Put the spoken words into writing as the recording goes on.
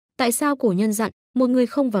Tại sao cổ nhân dặn, một người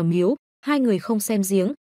không vào miếu, hai người không xem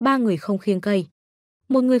giếng, ba người không khiêng cây?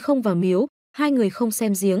 Một người không vào miếu, hai người không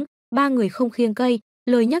xem giếng, ba người không khiêng cây,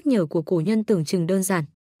 lời nhắc nhở của cổ nhân tưởng chừng đơn giản,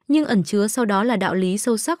 nhưng ẩn chứa sau đó là đạo lý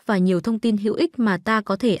sâu sắc và nhiều thông tin hữu ích mà ta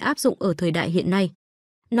có thể áp dụng ở thời đại hiện nay.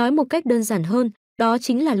 Nói một cách đơn giản hơn, đó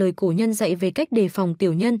chính là lời cổ nhân dạy về cách đề phòng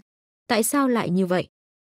tiểu nhân. Tại sao lại như vậy?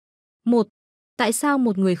 1. Tại sao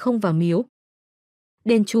một người không vào miếu?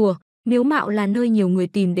 Đền chùa, miếu mạo là nơi nhiều người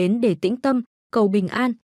tìm đến để tĩnh tâm, cầu bình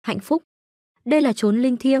an, hạnh phúc. Đây là chốn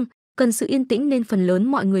linh thiêng, cần sự yên tĩnh nên phần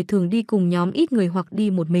lớn mọi người thường đi cùng nhóm ít người hoặc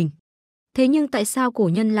đi một mình. Thế nhưng tại sao cổ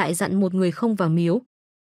nhân lại dặn một người không vào miếu?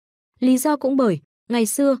 Lý do cũng bởi, ngày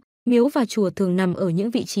xưa, miếu và chùa thường nằm ở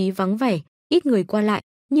những vị trí vắng vẻ, ít người qua lại,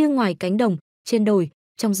 như ngoài cánh đồng, trên đồi,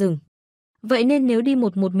 trong rừng. Vậy nên nếu đi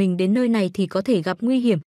một mình đến nơi này thì có thể gặp nguy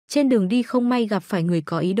hiểm, trên đường đi không may gặp phải người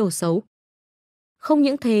có ý đồ xấu. Không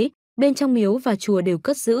những thế, bên trong miếu và chùa đều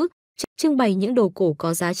cất giữ, trưng bày những đồ cổ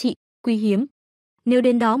có giá trị, quý hiếm. Nếu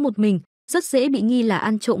đến đó một mình, rất dễ bị nghi là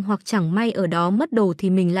ăn trộm hoặc chẳng may ở đó mất đồ thì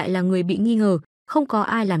mình lại là người bị nghi ngờ, không có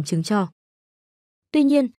ai làm chứng cho. Tuy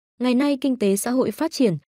nhiên, ngày nay kinh tế xã hội phát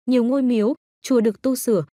triển, nhiều ngôi miếu, chùa được tu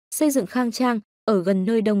sửa, xây dựng khang trang, ở gần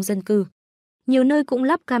nơi đông dân cư. Nhiều nơi cũng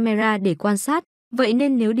lắp camera để quan sát, vậy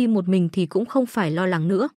nên nếu đi một mình thì cũng không phải lo lắng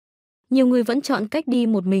nữa. Nhiều người vẫn chọn cách đi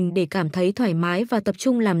một mình để cảm thấy thoải mái và tập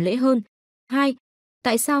trung làm lễ hơn. 2.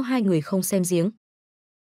 Tại sao hai người không xem giếng?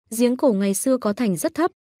 Giếng cổ ngày xưa có thành rất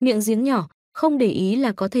thấp, miệng giếng nhỏ, không để ý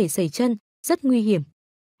là có thể sẩy chân, rất nguy hiểm.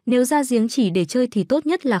 Nếu ra giếng chỉ để chơi thì tốt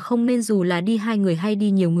nhất là không nên dù là đi hai người hay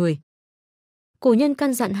đi nhiều người. Cổ nhân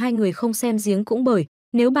căn dặn hai người không xem giếng cũng bởi,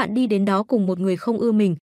 nếu bạn đi đến đó cùng một người không ưa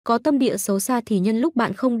mình, có tâm địa xấu xa thì nhân lúc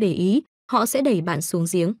bạn không để ý, họ sẽ đẩy bạn xuống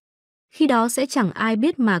giếng. Khi đó sẽ chẳng ai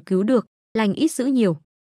biết mà cứu được, lành ít dữ nhiều.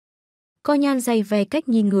 Coi nhan dày ve cách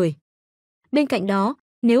nhìn người. Bên cạnh đó,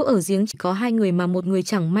 nếu ở giếng chỉ có hai người mà một người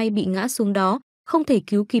chẳng may bị ngã xuống đó, không thể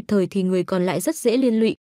cứu kịp thời thì người còn lại rất dễ liên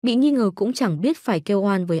lụy, bị nghi ngờ cũng chẳng biết phải kêu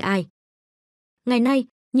oan với ai. Ngày nay,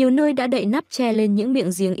 nhiều nơi đã đậy nắp che lên những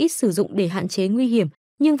miệng giếng ít sử dụng để hạn chế nguy hiểm,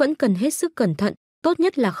 nhưng vẫn cần hết sức cẩn thận, tốt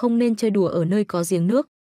nhất là không nên chơi đùa ở nơi có giếng nước.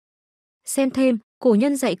 Xem thêm, cổ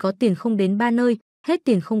nhân dạy có tiền không đến ba nơi, hết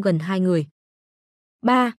tiền không gần hai người.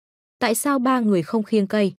 3. Tại sao ba người không khiêng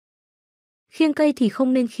cây? Khiêng cây thì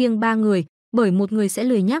không nên khiêng ba người, bởi một người sẽ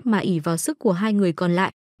lười nhác mà ỷ vào sức của hai người còn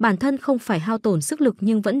lại, bản thân không phải hao tổn sức lực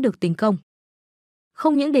nhưng vẫn được tính công.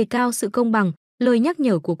 Không những đề cao sự công bằng, lời nhắc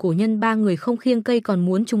nhở của cổ nhân ba người không khiêng cây còn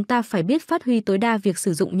muốn chúng ta phải biết phát huy tối đa việc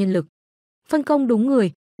sử dụng nhân lực. Phân công đúng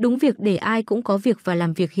người, đúng việc để ai cũng có việc và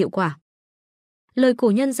làm việc hiệu quả. Lời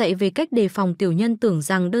cổ nhân dạy về cách đề phòng tiểu nhân tưởng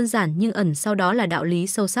rằng đơn giản nhưng ẩn sau đó là đạo lý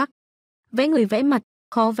sâu sắc. Vẽ người vẽ mặt,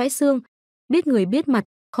 khó vẽ xương, biết người biết mặt,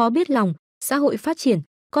 khó biết lòng, xã hội phát triển,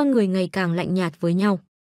 con người ngày càng lạnh nhạt với nhau.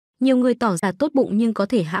 Nhiều người tỏ ra tốt bụng nhưng có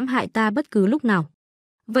thể hãm hại ta bất cứ lúc nào.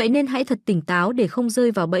 Vậy nên hãy thật tỉnh táo để không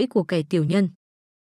rơi vào bẫy của kẻ tiểu nhân.